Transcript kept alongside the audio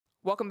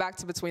Welcome back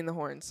to Between the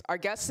Horns. Our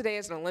guest today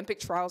is an Olympic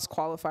trials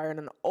qualifier and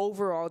an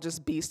overall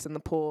just beast in the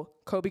pool.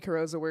 Coby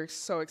Carrozza, we're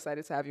so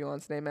excited to have you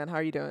on today, man. How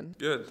are you doing?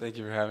 Good. Thank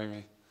you for having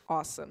me.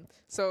 Awesome.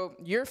 So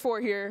year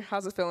 4 here.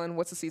 How's it feeling?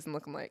 What's the season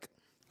looking like?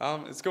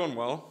 It's going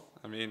well.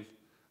 I mean,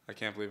 I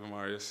can't believe I'm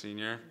already a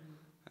senior.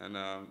 And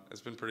it's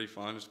been pretty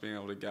fun just being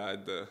able to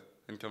guide the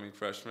incoming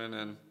freshmen.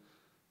 And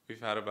we've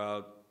had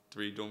about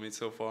 3 dual meets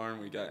so far, and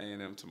we got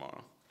A&M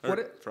tomorrow.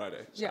 Friday. Sorry.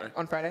 Yeah,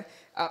 on Friday.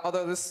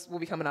 Although this will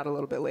be coming out a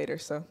little bit later,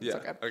 so yeah,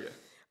 it's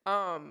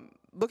okay.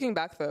 Looking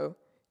back, though,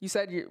 you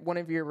said one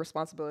of your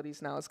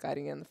responsibilities now is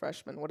guiding in the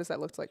freshmen. What does that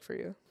look like for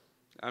you?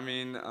 I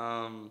mean,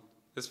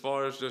 as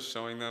far as just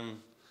showing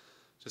them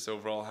just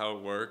overall how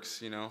it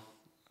works,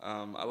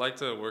 I like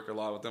to work a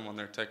lot with them on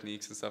their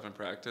techniques and stuff in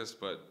practice,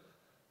 but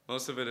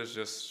most of it is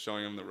just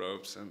showing them the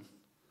ropes and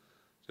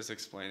just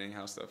explaining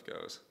how stuff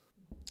goes.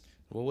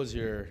 What was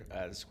your,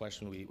 this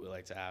question we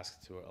like to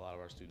ask to a lot of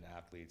our student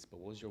athletes,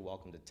 but what was your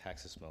welcome to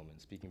Texas moment?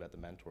 Speaking about the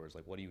mentors,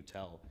 like what do you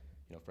tell,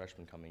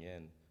 freshmen coming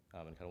in,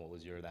 and kind of what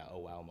was that oh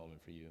wow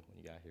moment for you when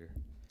you got here?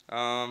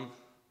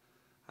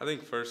 I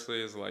think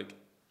firstly is like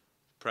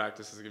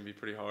practice is going to be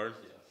pretty hard,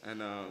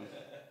 and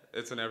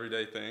it's an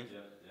everyday thing,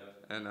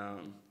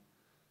 and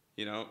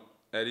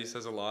Eddie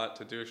says a lot,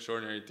 to do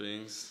extraordinary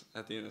things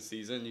at the end of the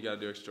season, you got to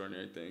do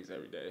extraordinary things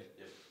every day.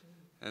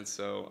 And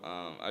so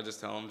I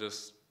just tell them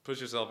just push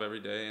yourself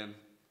every day and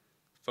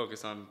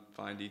focus on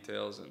fine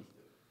details. And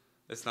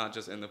it's not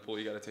just in the pool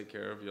you got to take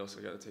care of. You also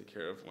got to take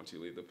care of once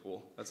you leave the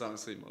pool. That's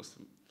honestly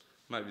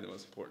might be the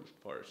most important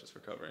part, is just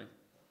recovering.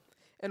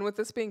 And with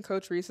this being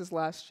Coach Reese's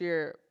last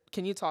year,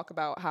 can you talk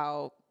about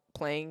how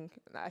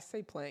I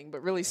say playing,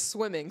 but really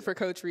swimming for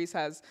Coach Reese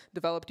has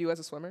developed you as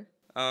a swimmer?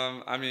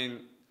 I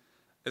mean,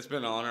 it's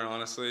been an honor,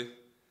 honestly.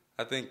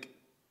 I think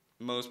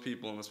most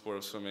people in the sport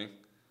of swimming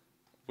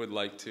would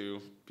like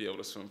to be able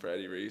to swim for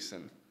Eddie Reese,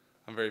 and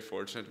I'm very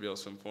fortunate to be able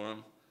to swim for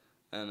him.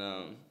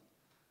 And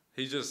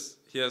he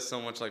has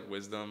so much like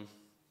wisdom.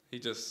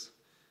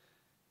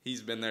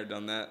 He's been there,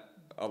 done that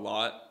a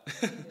lot.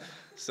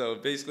 So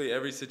basically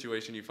every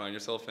situation you find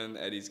yourself in,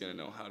 Eddie's going to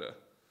know how to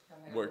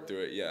work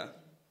through it, yeah.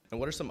 And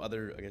what are some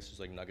other, I guess, just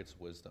like nuggets of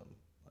wisdom?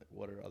 Like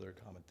what are other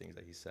common things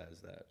that he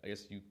says that I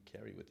guess you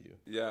carry with you?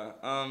 Yeah,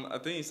 I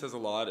think he says a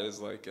lot is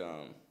like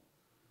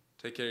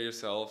take care of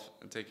yourself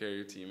and take care of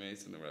your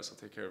teammates, and the rest will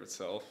take care of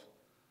itself.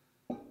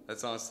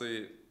 That's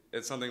honestly,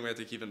 it's something we have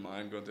to keep in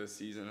mind going through the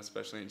season,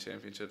 especially in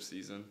championship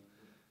season,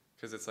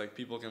 because it's like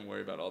people can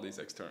worry about all these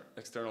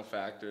external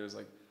factors,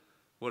 like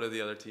what are the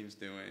other teams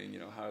doing,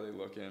 how are they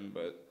looking,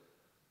 but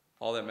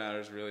all that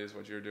matters really is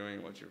what you're doing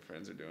and what your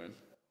friends are doing.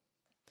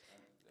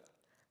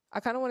 I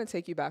kind of want to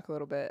take you back a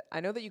little bit.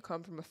 I know that you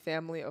come from a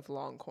family of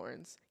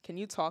Longhorns. Can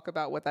you talk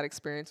about what that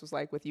experience was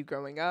like with you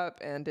growing up,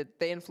 and did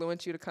they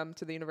influence you to come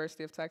to the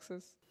University of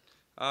Texas?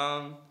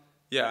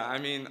 Yeah, I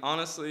mean,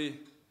 honestly,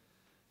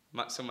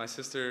 my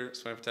sister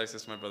swam for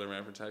Texas, my brother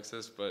ran for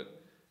Texas,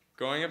 but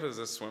growing up as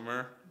a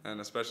swimmer, and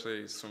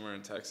especially a swimmer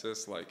in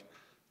Texas, like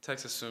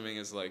Texas swimming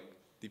is like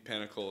the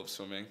pinnacle of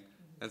swimming.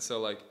 And so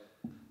like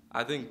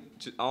I think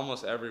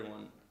almost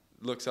everyone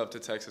looks up to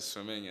Texas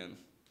swimming, and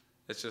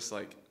it's just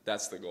like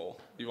that's the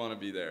goal. You want to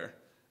be there.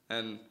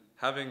 And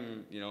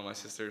having, my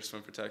sister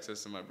swim for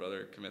Texas and my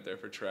brother commit there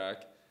for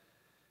track,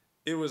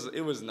 it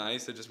was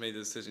nice. It just made the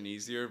decision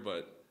easier,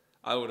 but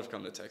I would have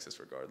come to Texas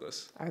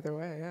regardless. Either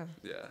way, yeah.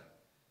 Yeah.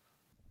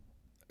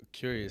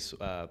 Curious,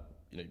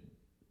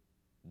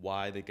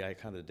 why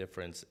the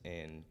difference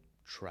in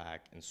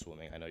track and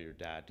swimming. I know your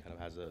dad kind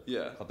of has a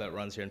club that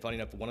runs here, and funny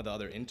enough, one of the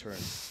other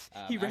interns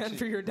he ran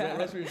for your dad.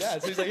 Ran for your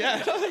dad. So he's like,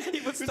 yeah, he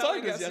was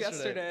telling us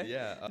yesterday.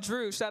 Yeah,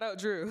 Drew, shout out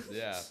Drew.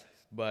 Yeah,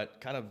 but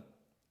kind of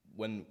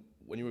when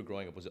you were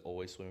growing up, was it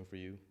always swimming for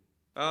you?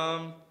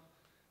 I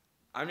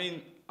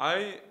mean,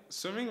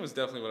 swimming was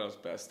definitely what I was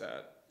best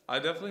at. I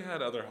definitely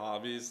had other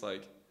hobbies,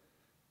 like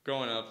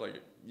growing up, like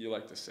you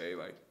like to say,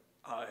 like,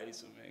 I hate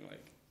swimming,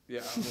 like,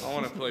 yeah, I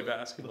want to play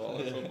basketball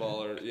or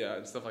football or,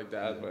 and stuff like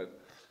that, but,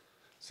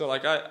 so,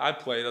 like, I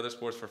played other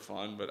sports for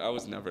fun, but I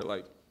was never,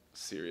 like,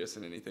 serious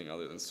in anything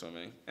other than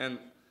swimming. And,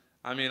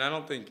 I mean, I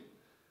don't think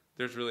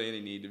there's really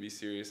any need to be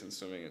serious in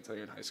swimming until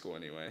you're in high school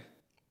anyway.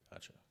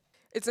 Gotcha.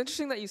 It's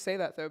interesting that you say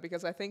that, though,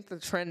 because I think the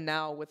trend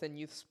now within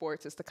youth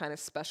sports is to kind of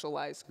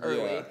specialize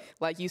early. Yeah.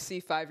 Like, you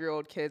see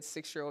 5-year-old kids,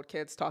 6-year-old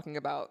kids talking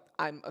about,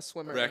 I'm a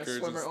swimmer, records and a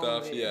swimmer and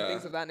stuff, only, and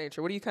things of that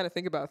nature. What do you kind of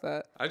think about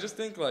that? I just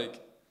think,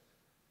 like,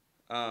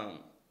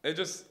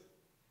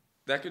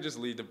 that could just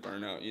lead to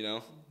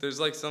burnout, There's,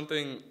 like,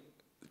 something,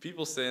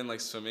 people saying,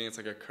 like, swimming, it's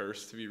like a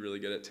curse to be really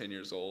good at 10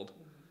 years old.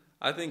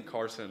 I think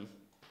Carson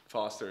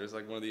Foster is,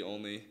 like, one of the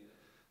only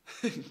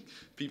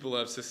people who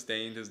have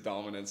sustained his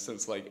dominance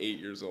since, like, 8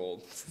 years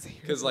old.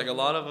 Because, like, a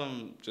lot of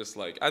them just,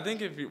 like, I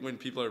think when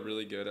people are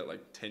really good at,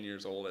 like, 10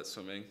 years old at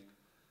swimming,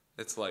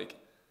 it's, like,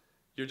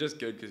 you're just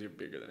good because you're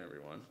bigger than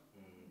everyone.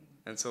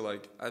 And so,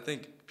 like, I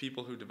think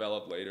people who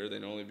develop later, they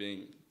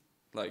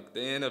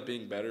end up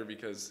being better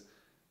because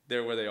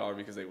they're where they are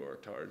because they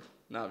worked hard,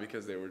 not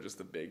because they were just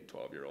a big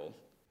 12-year-old.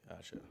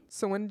 Gotcha.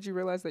 So when did you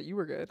realize that you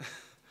were good?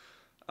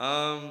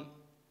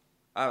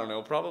 I don't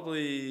know,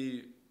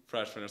 probably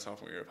freshman or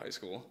sophomore year of high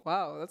school.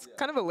 Wow, that's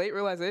kind of a late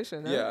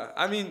realization. Huh? Yeah,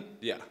 I mean,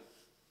 yeah,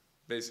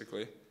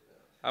 basically.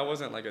 I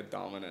wasn't like a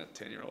dominant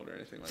 10-year-old or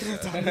anything like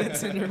that. Dominant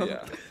 10-year-old.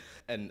 Yeah.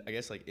 And I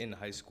guess like in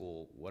high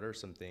school, what are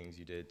some things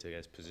you did to, I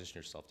guess, position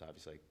yourself to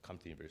obviously like come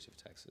to the University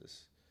of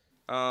Texas?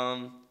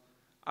 I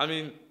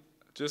mean,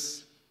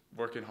 just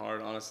working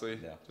hard, honestly.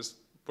 Yeah. Just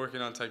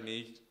working on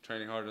technique,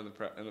 training hard in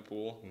the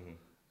pool,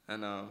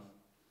 and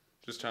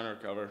just trying to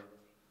recover.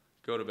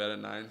 Go to bed at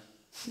 9.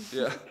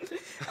 Yeah.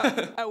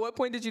 At what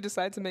point did you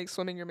decide to make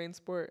swimming your main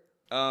sport?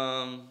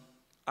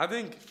 I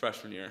think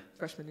freshman year.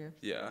 Freshman year.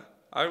 Yeah.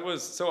 I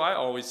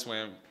always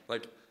swam.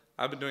 Like,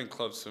 I've been doing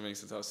club swimming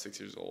since I was 6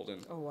 years old,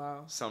 and Oh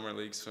wow. summer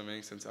league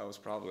swimming since I was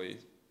probably,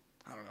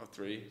 I don't know,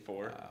 3,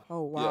 4. Wow.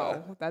 Oh wow.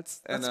 Yeah.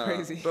 That's And,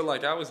 crazy. But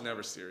like, I was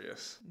never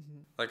serious.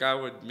 Like, I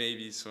would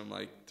maybe swim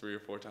like 3 or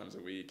 4 times a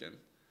week and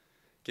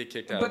get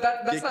kicked out. But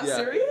that's not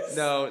serious?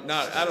 No,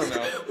 not. I don't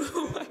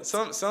know.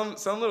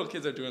 Some little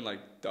kids are doing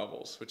like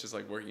doubles, which is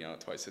like working out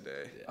twice a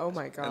day. Yeah. Oh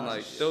my gosh. And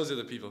like, those are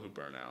the people who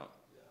burn out.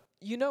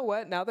 You know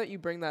what? Now that you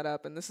bring that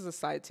up, and this is a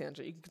side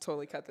tangent, you can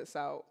totally cut this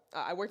out.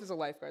 I worked as a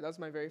lifeguard. That was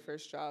my very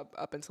first job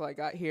up until I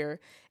got here.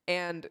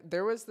 And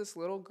there was this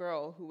little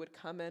girl who would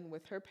come in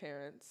with her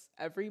parents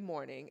every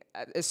morning.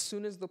 As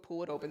soon as the pool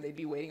would open, they'd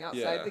be waiting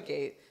outside the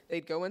gate.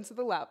 They'd go into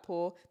the lap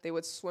pool. They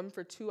would swim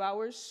for 2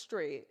 hours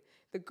straight.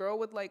 The girl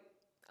would like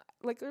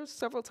there was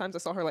several times I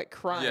saw her like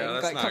crying,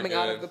 that's like not coming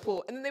out of good. the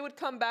pool. And then they would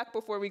come back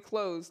before we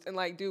closed and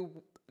like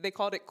they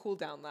called it cool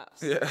down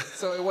laps. Yeah.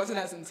 So it wasn't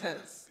as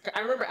intense. I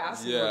remember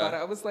asking her Yeah. about it.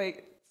 I was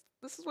like,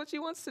 this is what she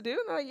wants to do? And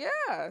they're like,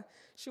 yeah,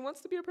 she wants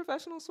to be a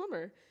professional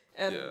swimmer.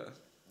 And Yeah.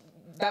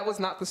 that was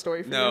not the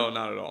story for No, you?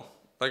 not at all.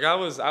 Like, I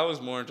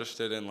was more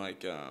interested in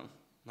like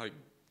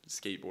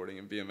skateboarding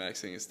and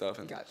BMXing and stuff,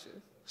 and Gotcha.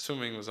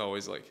 swimming was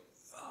always like,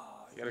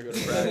 oh, I gotta go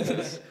to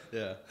practice.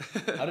 Yeah.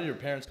 How did your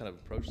parents kind of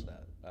approach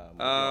that?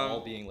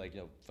 All being like,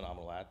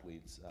 phenomenal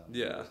athletes.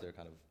 Yeah. Was there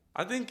kind of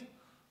I think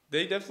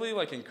they definitely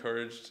like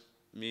encouraged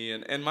me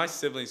and my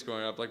siblings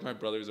growing up. Like, my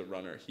brother's a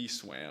runner. He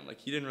swam. Like,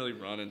 he didn't really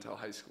run until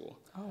high school.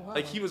 Oh, wow.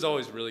 Like, he was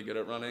always really good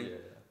at running, Yeah.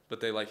 but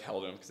they like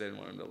held him because they didn't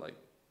want him to like,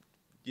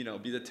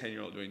 be the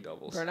 10-year-old doing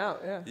doubles. Burn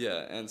out, yeah.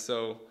 Yeah, and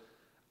so,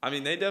 I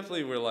mean, they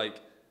definitely were like,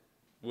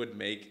 would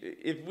make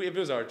if it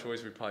was our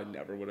choice, we probably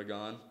never would have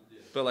gone. Yeah.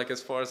 But like,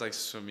 as far as like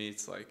swim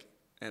meets, like,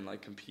 and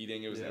like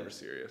competing, it was never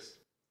serious.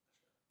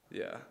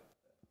 Yeah.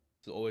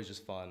 it's always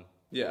just fun?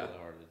 Yeah.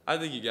 lighthearted? I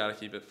think you gotta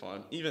keep it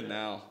fun. Even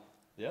now,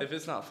 Yeah. if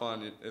it's not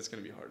fun, it's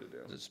gonna be hard to do.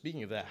 So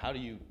speaking of that, how do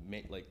you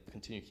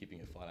continue keeping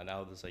it fun? I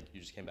know this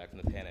you just came back from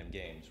the PanAm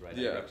Games, right?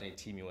 Yeah. You're representing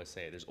Team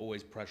USA. There's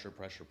always pressure.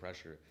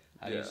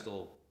 How do you Yeah.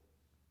 still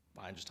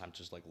find just time to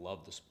just like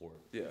love the sport?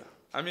 Yeah.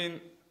 I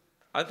mean,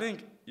 I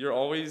think you're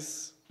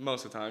always,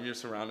 most of the time, you're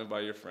surrounded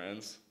by your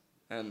friends,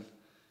 and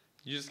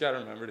you just gotta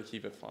remember to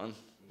keep it fun,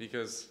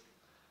 because,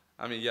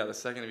 I mean, yeah, the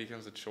second it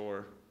becomes a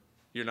chore,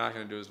 you're not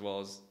gonna do as well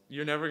as,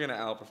 you're never gonna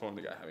outperform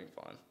the guy having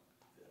fun.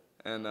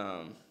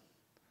 And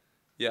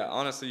yeah,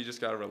 honestly, you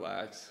just gotta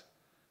relax.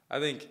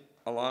 I think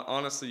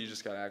honestly, you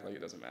just gotta act like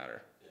it doesn't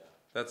matter. Yeah.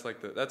 That's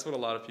what a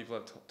lot of people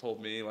have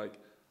told me. Like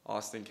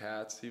Austin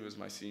Katz, he was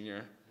my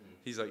senior.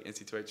 He's like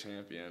NCAA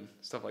champion,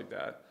 stuff like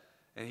that.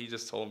 And he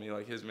just told me,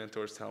 like, his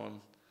mentors tell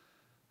him,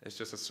 it's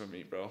just a swim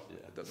meet, bro. Yeah.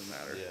 It doesn't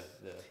matter.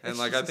 Yeah. And It's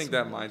like, just I a think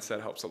that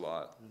mindset helps a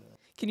lot.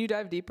 Can you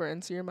dive deeper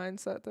into your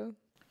mindset, though?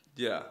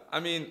 Yeah. I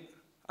mean,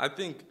 I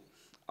think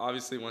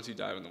obviously once you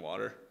dive in the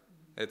water,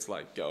 it's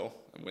like go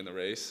and win the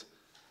race.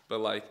 But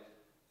like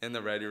in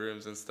the ready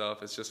rooms and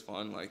stuff, it's just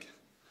fun, like,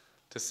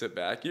 to sit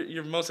back.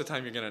 You're most of the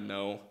time you're gonna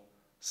know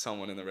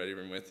someone in the ready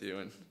room with you,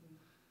 and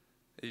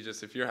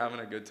if you're having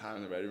a good time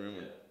in the ready room,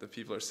 and the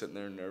people are sitting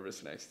there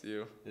nervous next to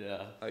you,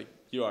 Yeah. like,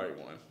 you already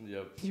won.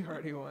 Yep. You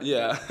already won.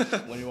 Yeah.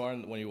 when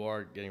you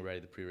are getting ready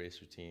the pre-race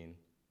routine,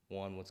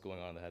 one, what's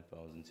going on in the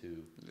headphones, and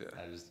two,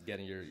 just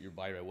getting your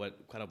body ready.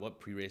 What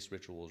pre-race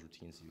rituals,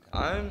 routines do you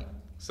kind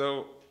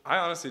of I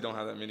honestly don't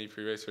have that many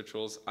pre-race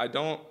rituals.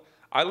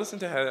 I listen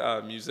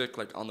to music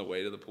like on the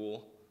way to the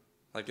pool,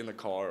 like in the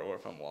car, or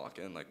if I'm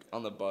walking, like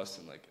on the bus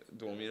and like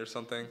dual meet or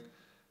something.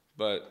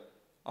 But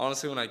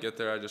honestly, when I get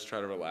there, I just try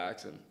to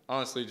relax and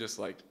honestly just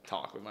like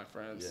talk with my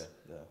friends.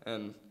 Yeah.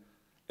 And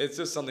it's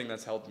just something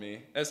that's helped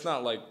me. That's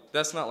not like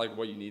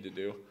what you need to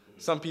do.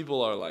 Some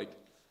people are like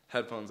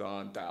headphones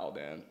on, dialed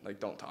in, like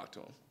don't talk to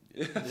them.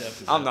 Yeah,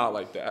 I'm not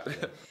like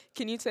that.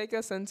 Can you take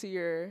us into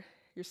your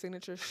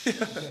signature?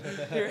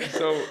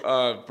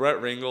 So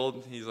Brett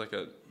Ringgold, he's like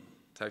a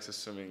Texas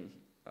swimming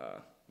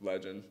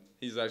legend.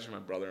 He's actually my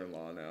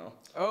brother-in-law now.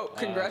 Oh,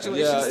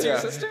 congratulations to your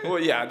sister.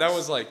 Well, yeah, that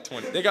was like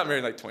 20. They got married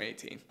in like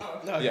 2018.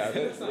 Yeah.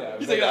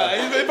 He's like,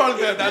 they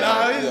probably said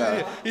that.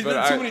 Yeah. He's But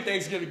been too many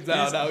Thanksgivings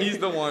now. He's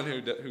the one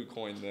who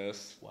coined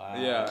this. Wow.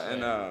 Yeah,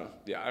 and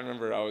I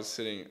remember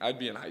I'd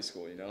be in high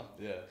school,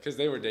 Yeah. because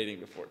they were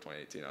dating before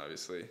 2018,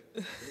 obviously.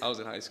 I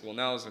was in high school.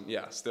 Now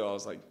I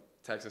was like,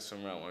 Texas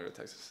swimmer, I want to go to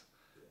Texas.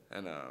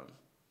 And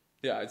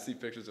I'd see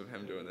pictures of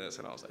him doing this,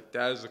 and I was like,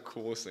 that is the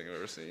coolest thing I've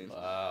ever seen.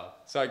 Wow.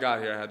 So I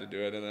got here, I had to do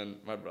it, and then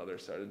my brother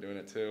started doing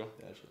it too.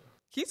 Gotcha.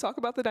 Can you talk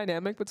about the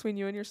dynamic between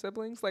you and your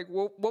siblings? Like,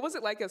 what was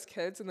it like as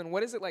kids, and then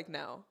what is it like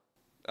now?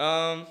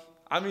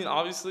 I mean,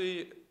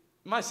 obviously,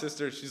 my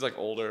sister, she's like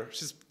older.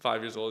 She's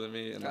 5 years older than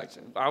me, and Gotcha.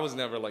 like I was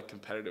never like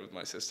competitive with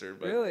my sister.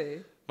 But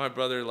Really? my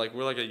brother, like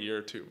we're like a year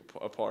or two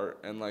apart,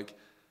 and like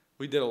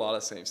we did a lot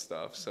of same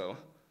stuff. So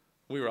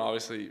we were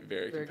obviously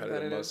very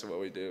competitive most of what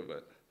we do.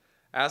 But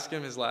ask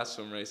him his last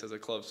swim race as a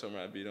club swimmer.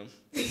 I beat him.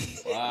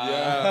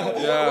 Wow.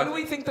 Yeah. What do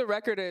we think the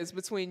record is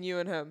between you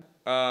and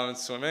him?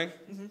 Swimming?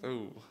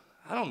 Ooh,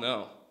 I don't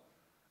know.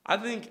 I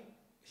think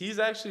he's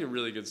actually a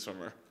really good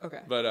swimmer.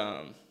 Okay. But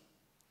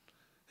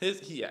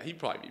he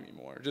probably beat me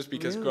more just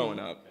because Really? growing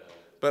up.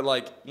 But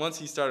like once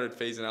he started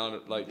phasing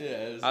out, like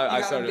Yeah,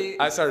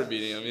 I started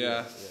beating him.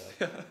 Yeah.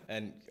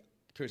 And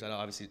curious, I know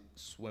obviously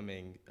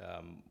swimming,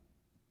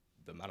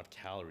 the amount of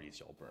calories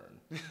y'all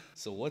burn.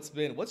 So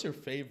what's your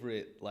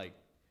favorite, like,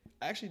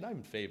 actually not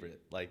even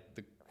favorite, like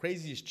the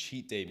craziest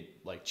cheat day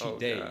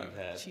you've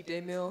had? Cheat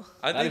day meal?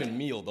 I Not think even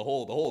meal, the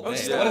whole day.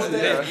 just the whole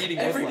day. Eating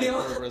Every look meal?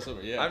 like for a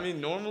swimmer? Yeah. I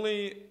mean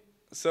normally,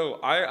 so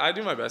I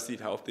do my best to eat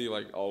healthy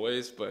like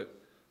always, but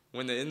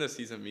when the end of the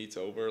season meets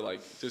over,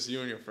 like just you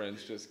and your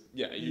friends just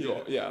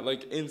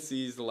like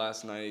NC's the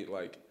last night,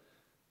 like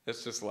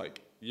it's just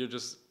like you're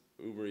just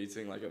Uber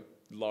eating like a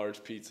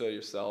large pizza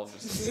yourself,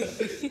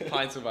 just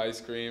pints of ice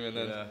cream, and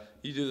then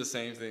you do the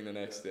same thing the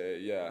next day.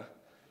 Yeah.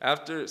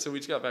 So we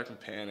just got back from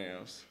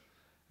PanAm's,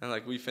 and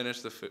like we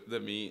finished the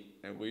meet,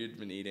 and we'd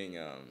been eating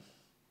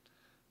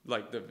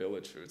like the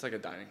village food. It's like a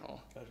dining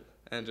hall,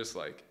 and just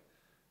like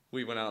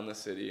we went out in the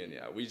city, and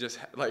we just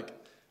like.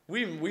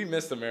 We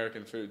missed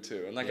American food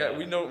too, and like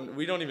we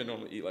don't even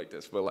normally eat like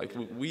this, but like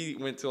we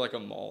went to like a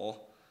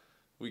mall,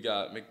 we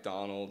got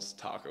McDonald's,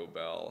 Taco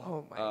Bell.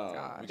 Oh my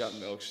gosh. We got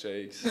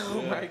milkshakes.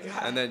 Oh my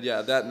god. And then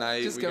that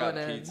night Just we got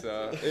going in.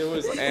 pizza. It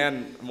was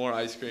and more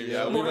ice cream.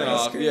 Yeah, we More went ice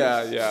off. cream.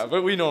 Yeah,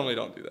 but we normally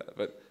don't do that.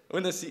 But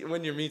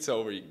when your meet's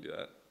over, you can do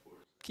that.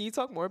 Can you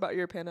talk more about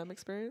your PanAm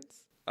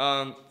experience?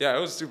 Yeah, it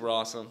was super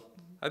awesome.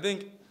 I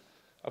think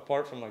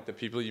apart from like the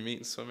people you meet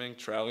in swimming,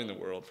 traveling the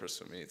world for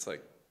swimming, it's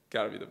like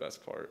gotta be the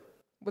best part.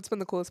 What's been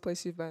the coolest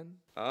place you've been?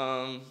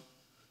 I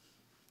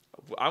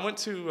went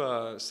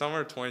to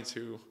summer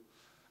 22.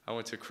 I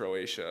went to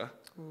Croatia,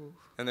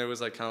 and there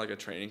was like kind of like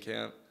a training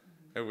camp,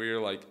 and we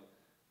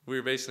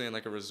were basically in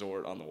like a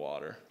resort on the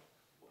water.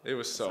 It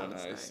was so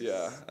nice.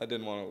 Yeah, I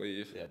didn't want to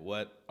leave. Yeah.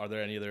 Are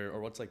there any other, or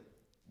what's like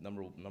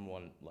number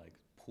one like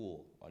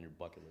pool on your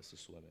bucket list to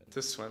swim in?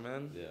 To swim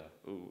in?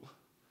 Yeah. Ooh.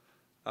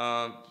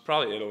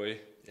 Probably Italy.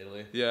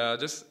 Italy? Yeah,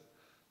 just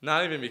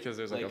not even because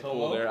there's like a pool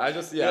Como? there. I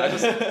just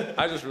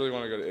really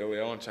want to go to Italy.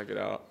 I want to check it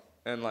out.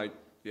 And like,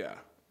 yeah.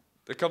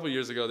 A couple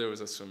years ago, there was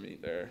a swim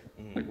meet there,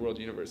 like World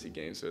University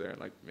Games were there in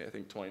like I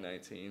think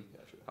 2019.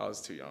 Gotcha. I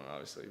was too young,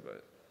 obviously,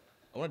 but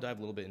I want to dive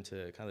a little bit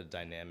into kind of the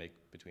dynamic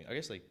between, I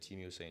guess, like Team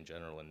USA in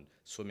general and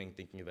swimming,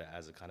 thinking of it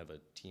as a kind of a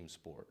team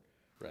sport,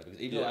 right?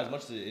 Because even though as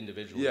much as an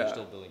individual, you're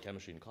still building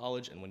chemistry in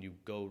college, and when you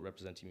go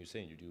represent Team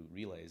USA and you do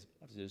relays,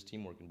 obviously there's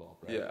teamwork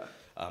involved, right?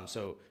 Yeah.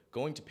 So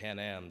going to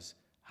PanAm's,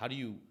 how do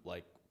you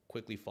like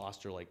quickly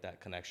foster like that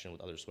connection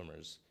with other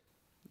swimmers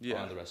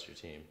on the rest of your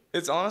team?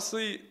 It's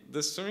honestly,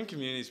 the swimming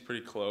community is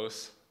pretty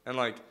close, and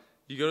like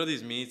you go to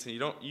these meets and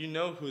you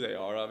know who they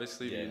are,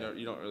 obviously, but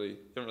you don't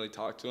really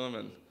talk to them,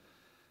 and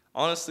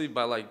honestly,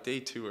 by like day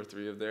 2 or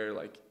 3 of there,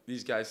 like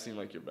these guys seem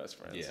like your best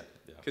friends. Yeah.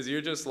 Because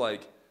you're just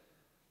like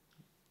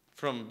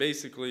from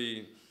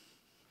basically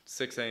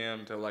 6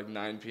 a.m. to like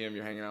 9 p.m.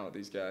 you're hanging out with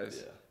these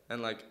guys,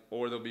 and like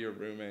or they'll be your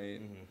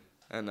roommate,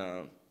 and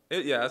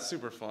it's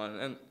super fun.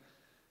 And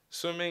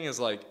swimming is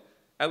like,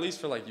 at least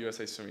for like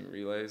USA swimming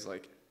relays,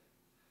 like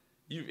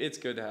it's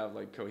good to have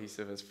like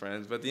cohesive as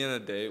friends, but at the end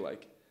of the day,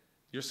 like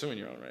you're swimming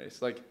your own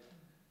race. Like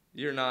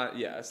you're not,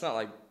 it's not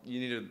like you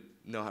need to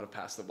know how to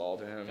pass the ball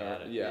to him.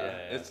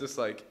 It's just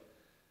like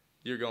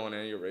you're going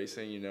in, you're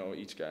racing, you know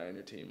each guy on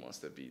your team wants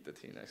to beat the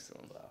team next to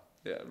him. Wow.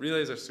 Yeah,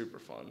 relays are super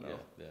fun though.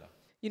 Yeah.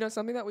 You know,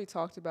 something that we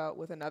talked about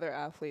with another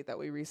athlete that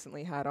we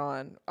recently had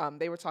on,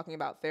 they were talking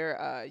about their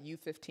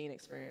U15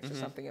 experience or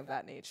something of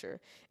that nature.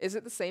 Is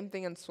it the same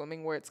thing in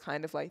swimming where it's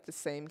kind of like the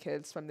same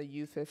kids from the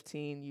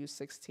U15,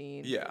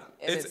 U16? Yeah,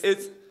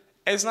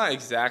 it's not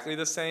exactly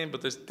the same, but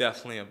there's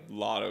definitely a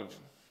lot of,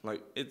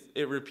 like,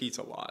 it repeats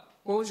a lot.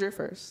 What was your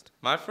first?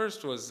 My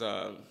first was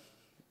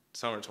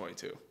summer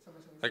 22.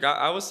 Like,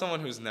 I was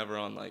someone who's never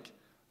on, like,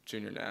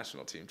 junior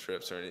national team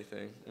trips or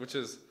anything, which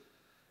is,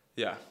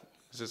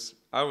 it's just,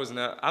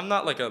 I'm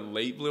not like a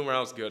late bloomer. I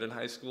was good in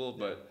high school,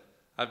 but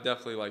I've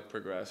definitely like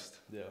progressed.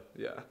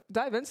 Yeah.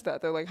 Dive into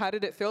that though. Like, how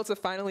did it feel to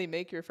finally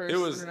make your first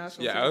international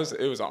team?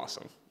 It was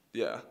awesome.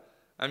 Yeah.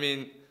 I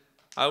mean,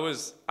 I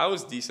was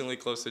decently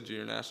close to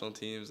junior national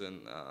teams in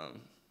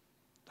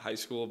high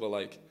school, but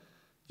like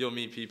you'll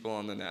meet people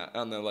on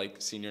the like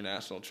senior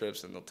national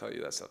trips and they'll tell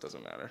you that stuff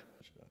doesn't matter.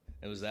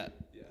 And was that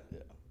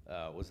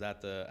was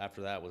that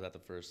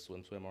the first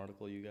swim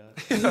article you got?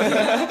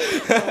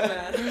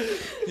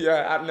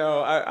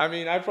 No. I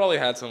mean, I probably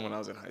had some when I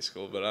was in high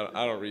school, but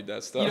I don't read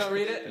that stuff. You don't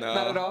read it? No.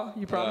 Not at all?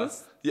 You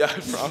promise? Yeah, I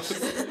promise.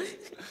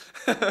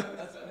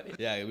 That's funny.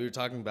 Yeah, we were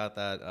talking about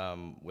that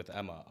with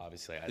Emma.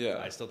 Obviously,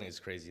 I still think it's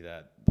crazy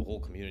that the whole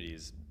community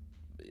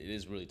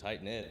is really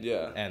tight knit.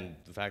 Yeah. And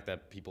the fact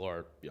that people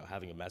are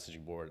having a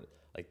messaging board,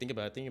 like thinking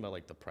about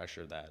like the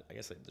pressure that I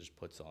guess it just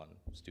puts on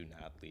student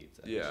athletes.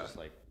 And it's just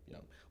like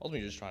ultimately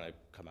you're just trying to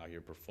come out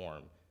here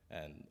perform.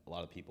 And a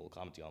lot of people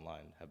commenting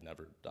online have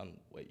never done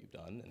what you've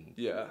done, and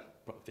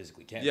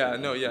physically can't. Yeah,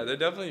 no, yeah, they're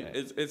definitely.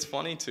 It's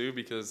funny too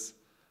because,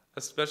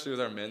 especially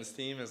with our men's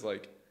team, is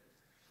like,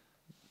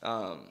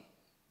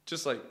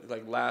 just like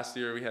last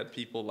year we had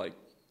people like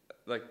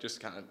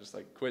just kind of just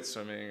like quit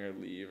swimming or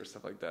leave or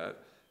stuff like that,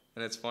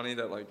 and it's funny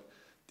that like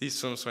these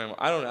swim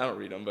I don't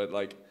read them, but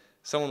like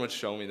someone would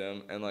show me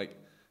them, and like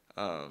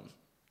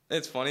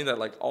it's funny that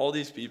like all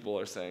these people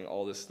are saying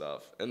all this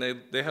stuff, and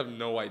they have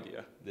no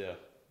idea. Yeah.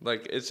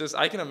 Like, it's just,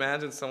 I can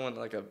imagine someone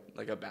like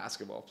a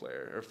basketball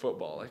player or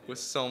football, like with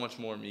so much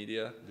more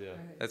media. Yeah.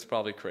 That's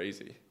probably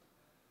crazy.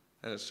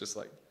 And it's just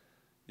like,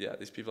 yeah,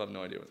 these people have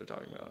no idea what they're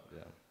talking about.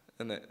 Yeah.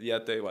 And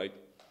yet they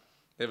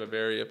have a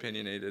very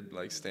opinionned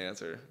like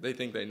stance, or they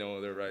think they know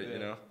they're right, you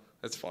know?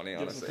 It's funny,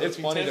 honestly. It's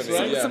funny to me.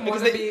 Right? Yeah.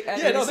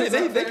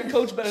 Because they can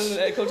coach better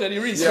than Coach Eddie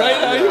Reese,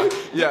 right?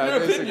 Yeah, Your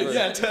basically. opinion.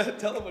 Yeah,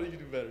 tell them what you can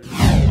do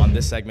better. On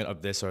this segment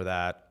of This or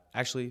That,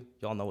 actually,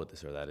 y'all know what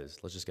This or That is.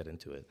 Let's just get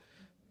into it.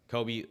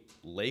 Coby,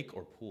 lake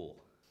or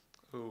pool?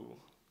 Ooh.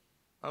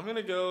 I'm going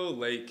to go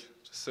lake,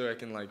 just so I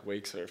can like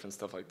wake surf and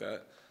stuff like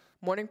that.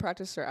 Morning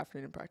practice or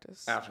afternoon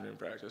practice? Afternoon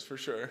practice, for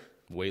sure.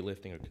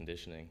 Weightlifting or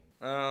conditioning?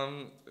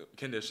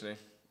 Conditioning.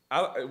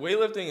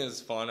 Weightlifting is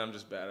fun. I'm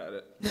just bad at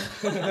it.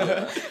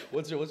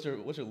 What's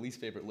your least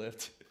favorite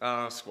lift?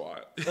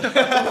 Squat.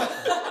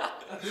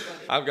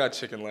 I've got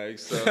chicken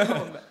legs.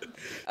 So.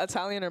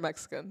 Italian or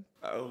Mexican?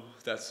 Oh,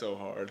 that's so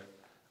hard.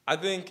 I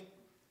think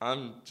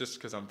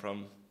because I'm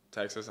from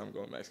Texas, I'm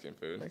going Mexican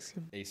food.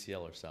 Mexican.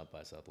 ACL or South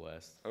by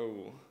Southwest?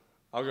 Oh,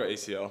 I'll go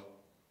ACL.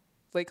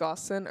 Lake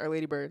Austin or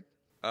Lady Bird?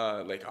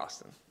 Lake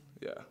Austin.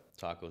 Yeah.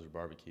 Tacos or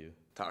barbecue?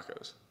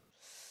 Tacos.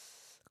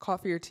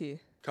 Coffee or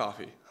tea?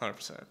 Coffee,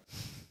 100%.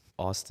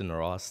 Austin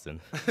or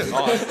Austin?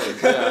 Austin,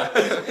 yeah.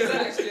 Is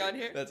that actually on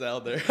here? That's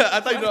out there.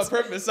 I thought you did it on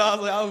purpose. So I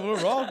was like,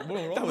 we're wrong.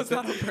 That was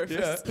not on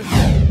purpose.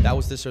 Yeah. That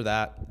was This or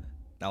That.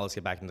 Now let's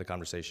get back into the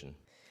conversation.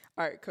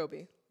 All right,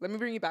 Coby, let me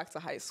bring you back to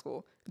high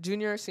school.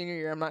 Junior or senior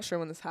year, I'm not sure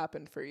when this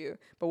happened for you,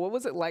 but what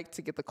was it like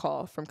to get the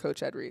call from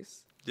Coach Ed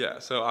Reese? Yeah,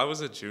 so I was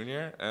a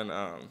junior, and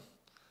I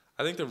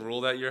think the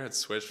rule that year had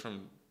switched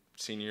from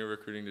senior year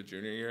recruiting to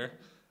junior year.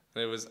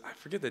 And it was, I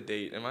forget the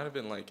date, it might have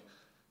been like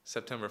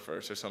September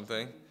 1st or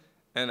something.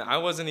 And I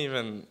wasn't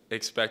even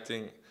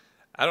expecting,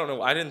 I don't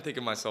know, I didn't think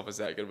of myself as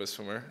that good of a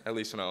swimmer, at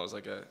least when I was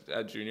like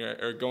a junior,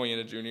 or going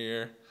into junior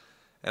year.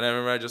 And I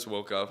remember I just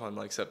woke up on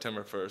like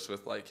September 1st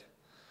with like,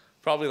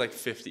 probably like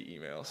 50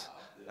 emails.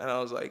 And I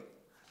was like,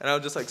 and I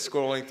was just like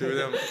scrolling through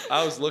them.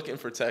 I was looking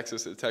for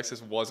Texas, and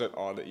Texas wasn't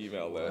on the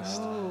email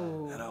list.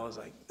 Oh. And I was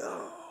like,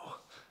 no.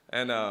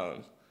 And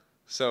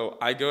so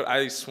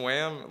I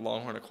swam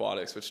Longhorn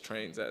Aquatics, which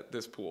trains at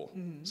this pool.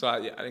 Mm-hmm. So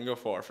I didn't go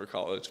far for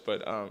college,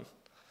 but I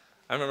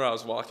remember I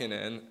was walking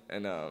in,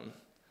 and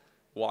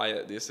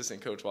Wyatt, the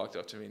assistant coach, walked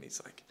up to me, and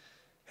he's like,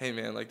 hey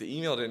man, like the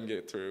email didn't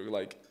get through.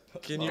 Like,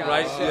 can you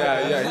write?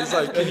 Yeah. He's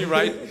like, can you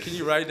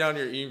write down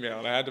your email?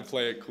 And I had to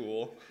play it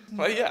cool. I'm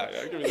like, yeah,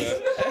 give me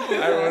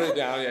that. I wrote it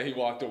down. Yeah, he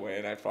walked away,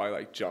 and I probably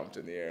like jumped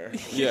in the air.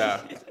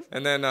 Yeah,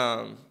 and then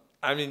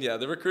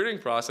the recruiting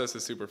process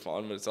is super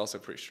fun, but it's also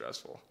pretty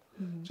stressful.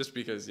 Mm-hmm. Just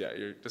because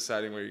you're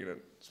deciding where you're gonna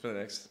spend the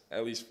next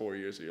at least 4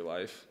 years of your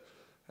life,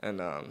 and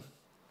but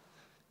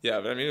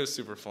I mean it was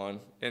super fun,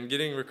 and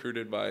getting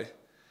recruited by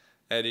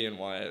Eddie and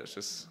Wyatt, it's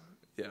just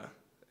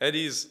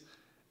Eddie's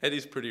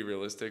pretty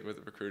realistic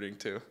with recruiting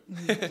too.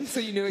 So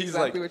you knew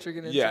exactly what you're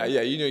getting into.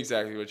 Yeah, you knew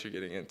exactly what you're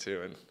getting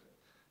into, and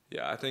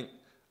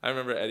I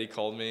remember Eddie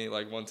called me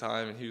like one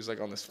time, and he was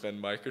like on the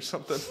spin bike or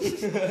something.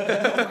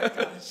 Oh my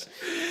gosh!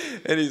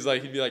 And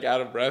he'd be like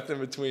out of breath in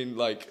between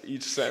like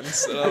each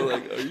sentence, and I was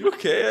like, "Are you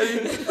okay,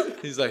 Eddie?"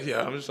 He's like,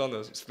 "Yeah, I'm just on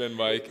the spin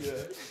bike."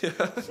 Yeah.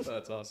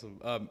 That's awesome.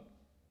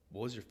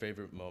 What was your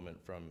favorite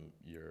moment from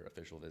your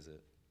official visit?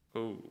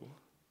 Ooh,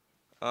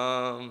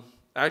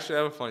 actually, I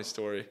have a funny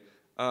story.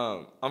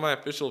 On my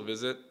official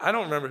visit, I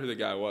don't remember who the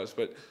guy was,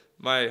 but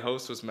my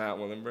host was Matt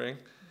Willenbring,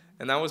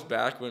 and that was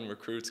back when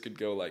recruits could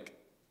go like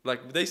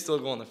they still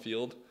go on the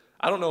field.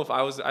 I don't know if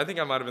I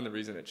think I might have been the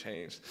reason it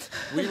changed.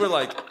 We were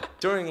like,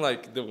 during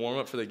like the warm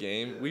up for the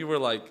game, we were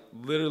like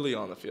literally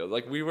on the field.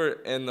 Like we were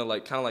in the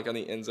like kind of like on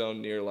the end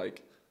zone near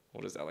like,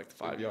 what is that, like the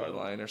 5-yard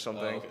line or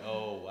something.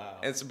 Oh wow.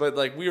 And so, but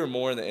like we were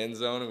more in the end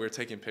zone, and we were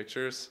taking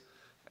pictures.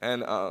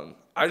 And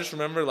I just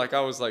remember like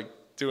I was like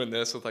doing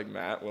this with like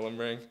Matt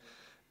Willenbring.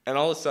 And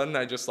all of a sudden,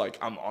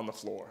 I'm on the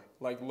floor,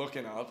 like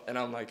looking up, and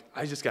I'm like,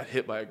 I just got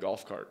hit by a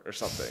golf cart or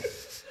something.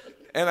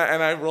 and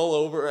I roll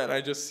over, and I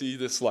just see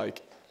this,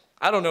 like,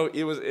 I don't know,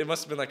 it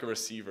must have been like a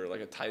receiver,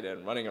 like a tight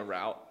end running a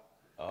route.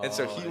 And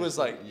so he was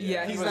like,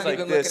 he's like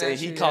not this, even and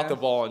he caught the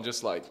ball and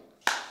just like,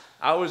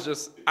 I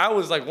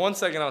was like 1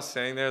 second I was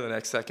standing there, the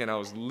next second I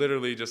was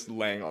literally just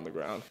laying on the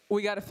ground.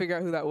 We got to figure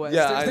out who that was.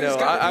 Yeah, I know.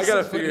 I got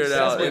to figure it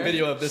out. There's a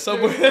video of this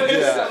somewhere.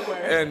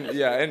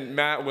 And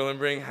Matt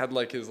Willenbring had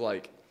like his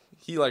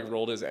he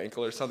rolled his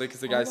ankle or something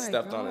because the guy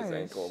stepped on his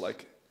ankle.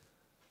 Like,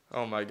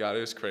 oh my God,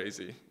 it was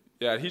crazy.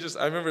 Yeah,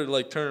 I remember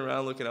like turning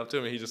around looking up to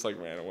him and he just like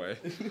ran away.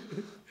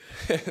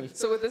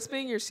 So with this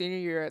being your senior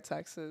year at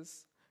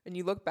Texas, and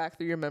you look back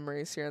through your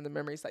memories here and the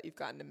memories that you've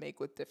gotten to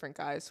make with different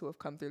guys who have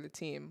come through the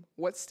team,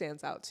 what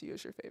stands out to you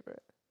as your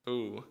favorite?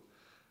 Ooh.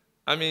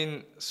 I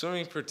mean,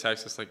 swimming for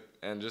Texas,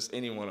 and just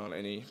anyone on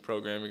any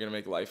program, you're going to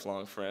make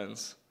lifelong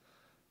friends.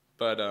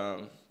 But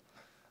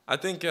I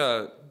think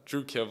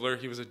Drew Kivler,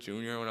 he was a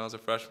junior when I was a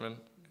freshman,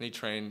 and he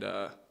trained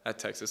at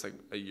Texas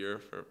a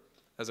year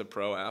as a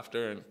pro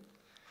after, and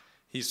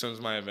he swims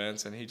my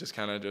events, and he just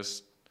kind of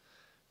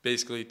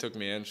basically took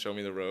me in, showed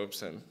me the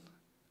ropes, and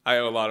I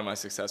owe a lot of my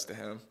success to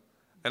him.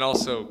 And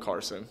also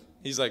Carson.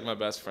 He's like my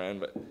best friend,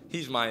 but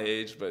he's my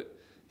age, but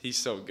he's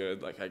so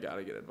good. Like, I got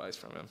to get advice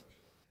from him.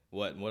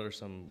 What are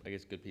some, I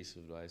guess, good pieces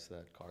of advice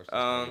that Carson's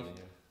giving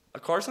you?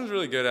 Carson's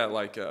really good at,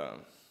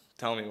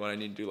 telling me what I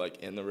need to do,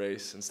 in the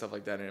race and stuff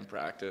like that and in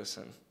practice.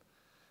 And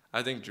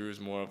I think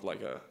Drew's more of,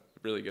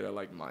 really good at,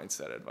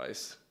 mindset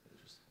advice.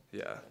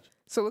 Yeah.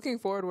 So looking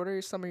forward, what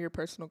are some of your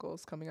personal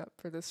goals coming up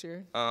for this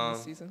year,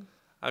 this season?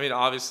 I mean,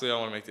 obviously I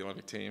want to make the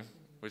Olympic team,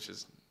 which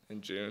is in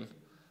June,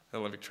 the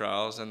Olympic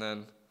trials. And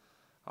then,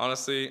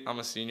 honestly, I'm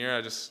a senior.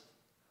 I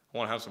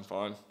want to have some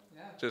fun.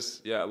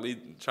 Yeah.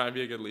 Try and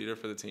be a good leader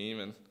for the team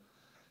and,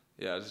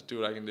 just do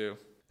what I can do.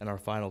 And our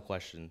final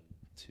question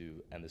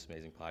to end this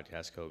amazing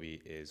podcast, Coby,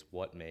 is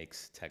what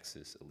makes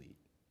Texas elite?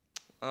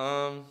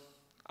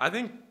 I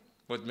think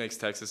what makes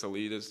Texas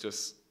elite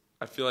is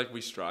I feel like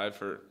we strive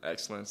for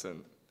excellence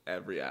in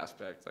every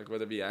aspect,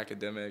 whether it be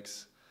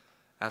academics,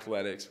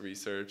 athletics,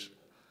 research.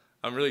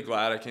 I'm really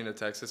glad I came to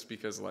Texas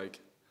because,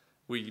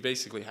 we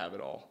basically have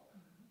it all.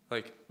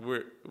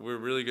 We're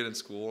really good in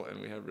school, and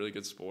we have really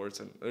good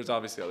sports, and there's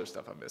obviously other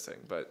stuff I'm missing,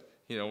 but,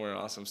 we're an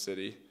awesome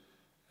city.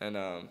 And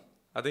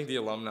I think the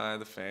alumni,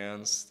 the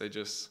fans,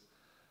 it's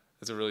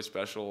a really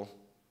special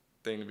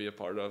thing to be a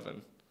part of,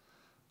 and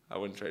I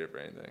wouldn't trade it for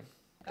anything.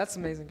 That's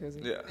amazing,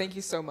 Cozy. Yeah. Thank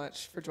you so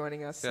much for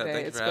joining us today.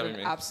 Thank you for having me. It's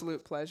been an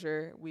absolute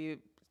pleasure. We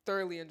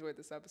thoroughly enjoyed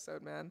this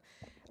episode, man.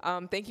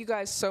 Thank you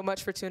guys so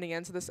much for tuning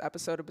in to this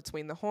episode of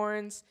Between the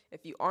Horns.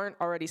 If you aren't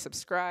already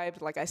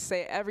subscribed, like I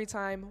say every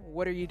time,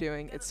 what are you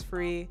doing? It's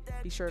free.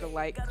 Be sure to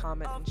like,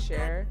 comment, and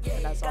share.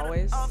 And as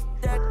always,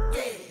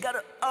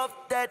 gotta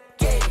off that,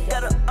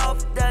 gotta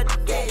off that,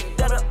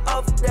 gotta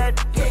off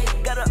that.